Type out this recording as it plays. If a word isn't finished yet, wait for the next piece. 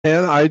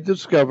And I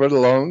discovered a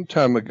long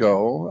time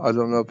ago, I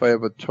don't know if I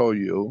ever told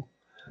you,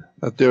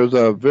 that there's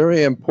a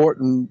very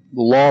important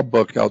law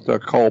book out there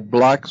called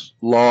Black's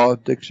Law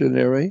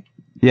Dictionary.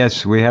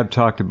 Yes, we have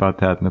talked about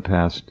that in the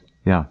past.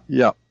 Yeah.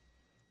 Yeah.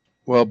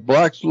 Well,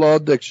 Black's Law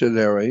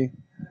Dictionary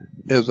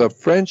is a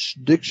French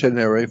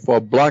dictionary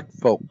for black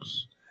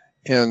folks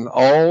in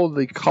all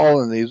the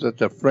colonies that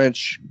the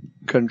French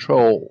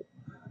control.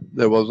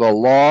 There was a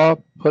law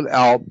put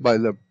out by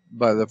the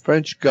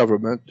French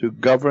government to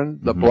govern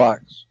the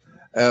blacks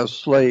as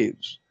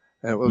slaves.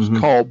 And it was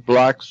called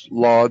Black's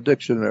Law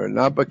Dictionary,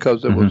 not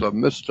because it was a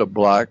Mr.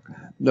 Black.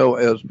 No,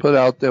 it was put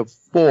out there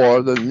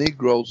for the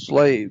Negro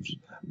slaves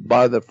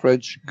by the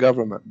French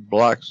government.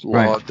 Black's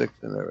Law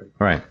Dictionary.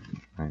 Right.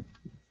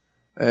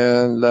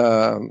 And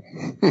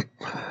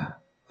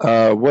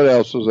what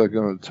else was I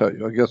going to tell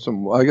you? I got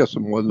some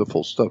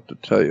wonderful stuff to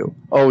tell you.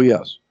 Oh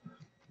yes,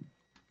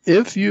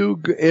 if you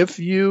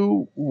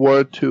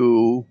were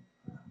to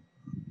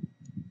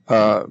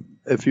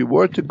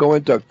go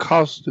into a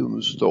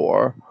costume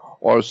store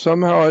or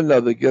somehow or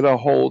another get a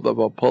hold of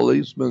a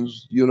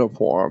policeman's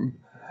uniform,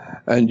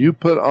 and you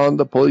put on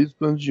the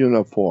policeman's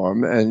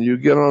uniform and you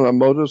get on a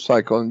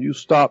motorcycle and you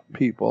stop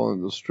people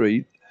in the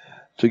street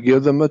to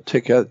give them a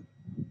ticket.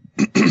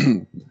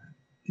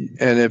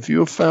 And if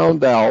you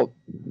found out,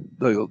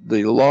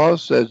 the law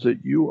says that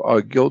you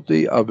are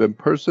guilty of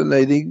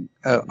impersonating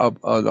an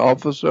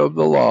officer of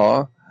the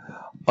law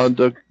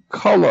under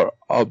color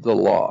of the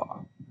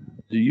law.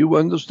 Do you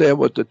understand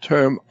what the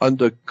term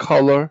under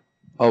color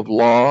of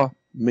law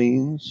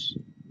means?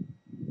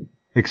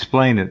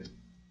 Explain it.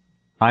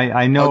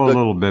 I know a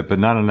little bit, but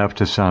not enough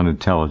to sound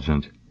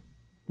intelligent.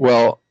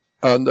 Well,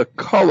 the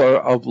color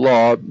of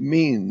law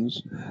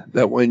means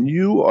that when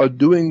you are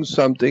doing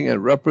something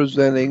and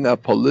representing a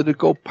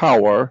political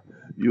power,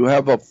 you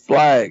have a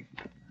flag,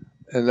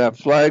 and that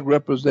flag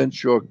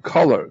represents your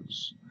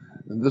colors.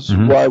 And this is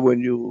why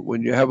when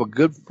you have a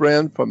good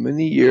friend for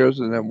many years,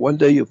 and then one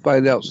day you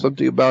find out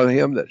something about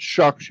him that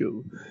shocks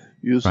you,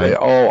 you say,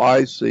 "Oh,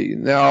 I see.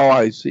 Now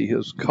I see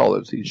his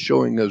colors. He's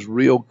showing his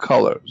real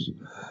colors."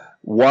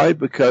 Why?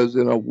 Because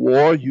in a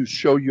war, you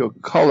show your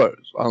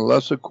colors.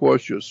 Unless, of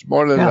course, you're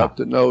smart enough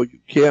to know you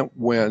can't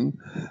win.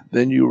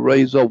 Then you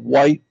raise a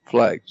white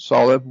flag,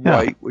 solid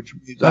white, which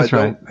means That's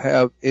I don't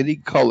have any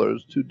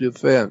colors to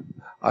defend.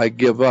 I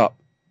give up.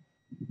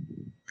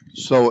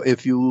 So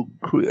if you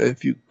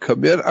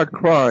commit a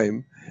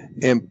crime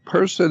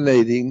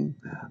impersonating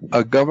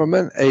a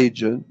government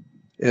agent,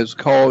 it's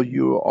called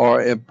you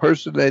are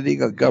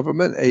impersonating a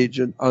government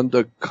agent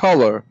under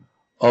color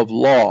of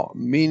law,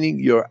 meaning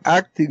you're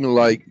acting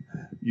like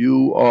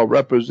you are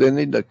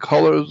representing the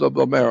colors of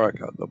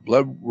America, the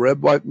blood,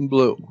 red, white, and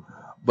blue.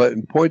 But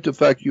in point of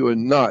fact, you are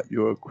not.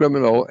 You're a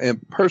criminal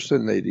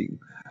impersonating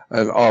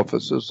an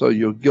officer, so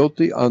you're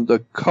guilty under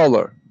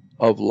color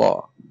of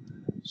law.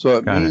 So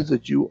it means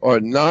that you are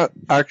not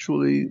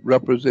actually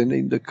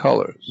representing the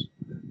colors.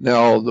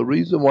 Now, the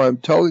reason why I'm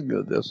telling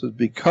you this is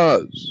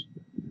because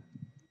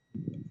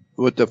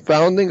with the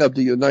founding of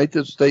the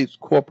United States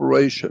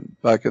Corporation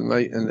back in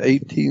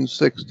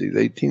 1860s,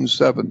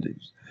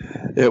 1870s,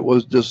 it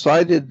was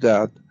decided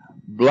that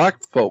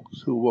black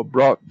folks who were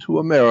brought to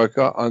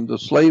America under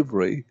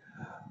slavery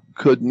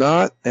could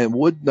not and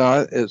would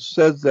not, it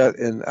says that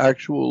in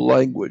actual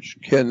language,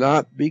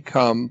 cannot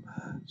become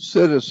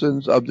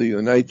citizens of the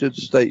United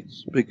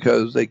States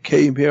because they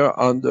came here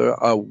under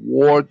a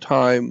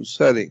wartime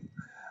setting.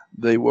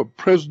 They were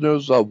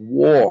prisoners of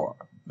war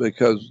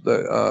because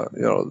the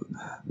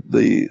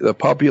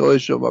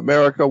population of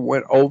America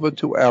went over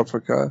to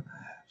Africa,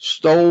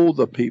 stole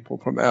the people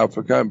from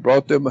Africa, and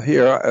brought them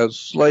here as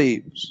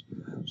slaves.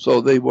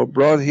 So they were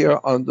brought here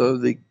under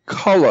the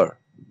color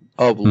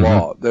of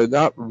law. They're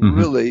not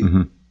really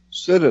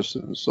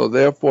citizens. So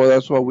therefore,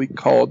 that's why we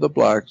call the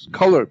blacks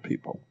colored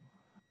people,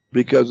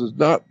 because it's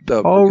not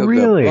the. Oh,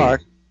 really?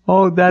 Black.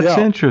 Oh, that's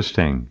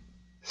interesting.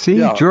 See,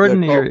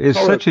 Jordan is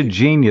such a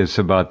genius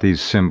about these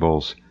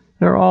symbols.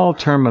 They're all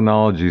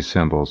terminology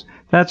symbols.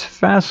 That's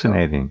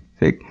fascinating.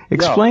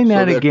 Explain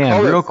that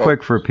again real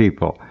quick for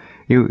people.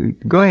 You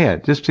go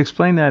ahead. Just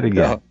explain that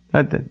again.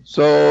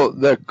 So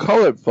they're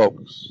colored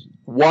folks.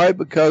 Why?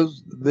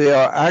 Because they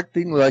are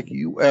acting like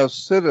U.S.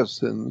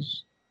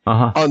 citizens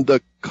under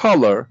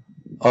color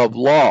of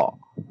law.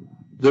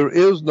 There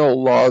is no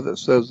law that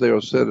says they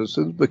are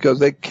citizens because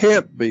they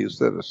can't be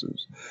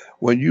citizens.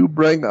 When you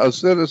bring a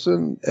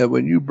citizen and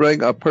when you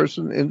bring a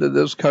person into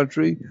this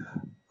country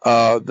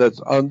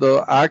that's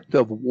under act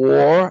of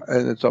war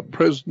and it's a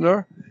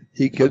prisoner,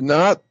 he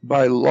cannot,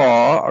 by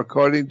law,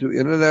 according to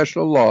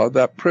international law,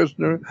 that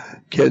prisoner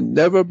can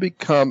never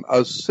become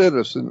a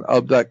citizen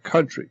of that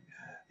country.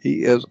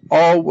 He is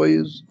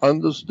always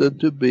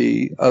understood to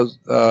be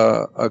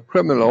a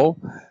criminal.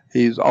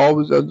 He's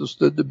always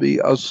understood to be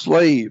a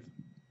slave.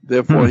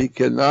 Therefore, he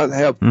cannot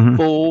have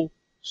full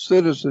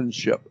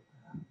citizenship.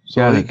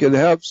 So he can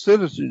have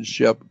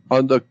citizenship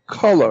under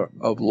color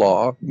of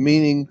law,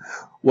 meaning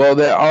Well,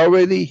 they're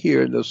already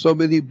here. There's so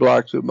many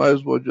blacks, we might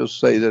as well just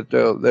say that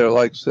they're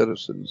like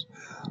citizens.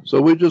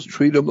 So we just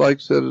treat them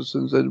like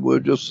citizens, and we'll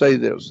just say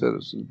they're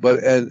citizens.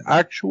 But an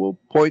actual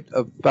point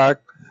of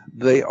fact,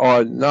 they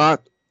are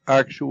not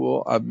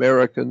actual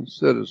American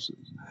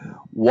citizens.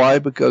 Why?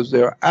 Because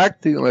they're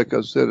acting like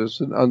a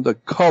citizen under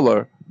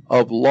color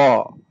of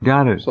law.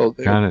 Got it. So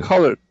they're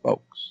colored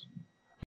folks.